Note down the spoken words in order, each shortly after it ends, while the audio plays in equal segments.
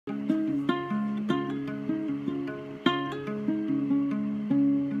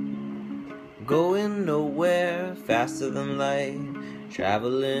Going nowhere, faster than light,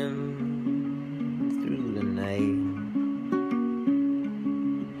 traveling through the night.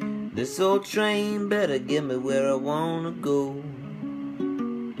 This old train better get me where I wanna go.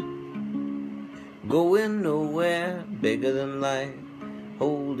 Going nowhere, bigger than life,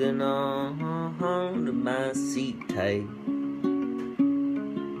 holding on to my seat tight.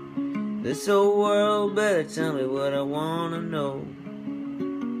 This old world better tell me what I wanna know.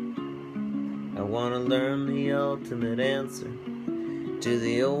 I wanna learn the ultimate answer to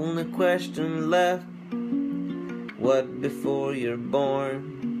the only question left. What before you're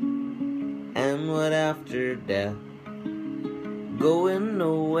born, and what after death? Going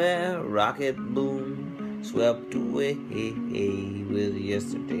nowhere, rocket boom, swept away with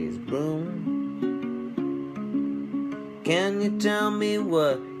yesterday's broom. Can you tell me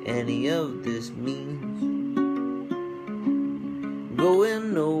what any of this means?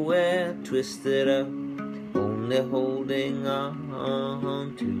 Going nowhere, twisted up, only holding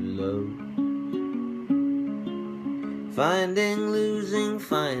on to love. Finding, losing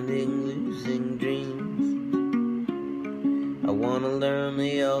dreams. I wanna learn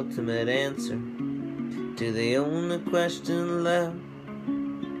the ultimate answer to the only question left.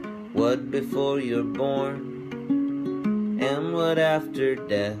 What before you're born, and what after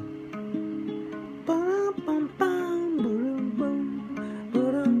death?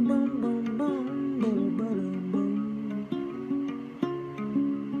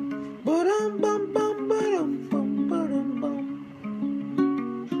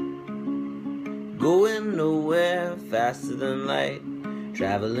 Going nowhere, faster than light,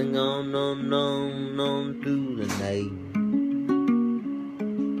 traveling on through the night.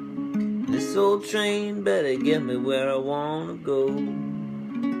 This old train better get me where I wanna go.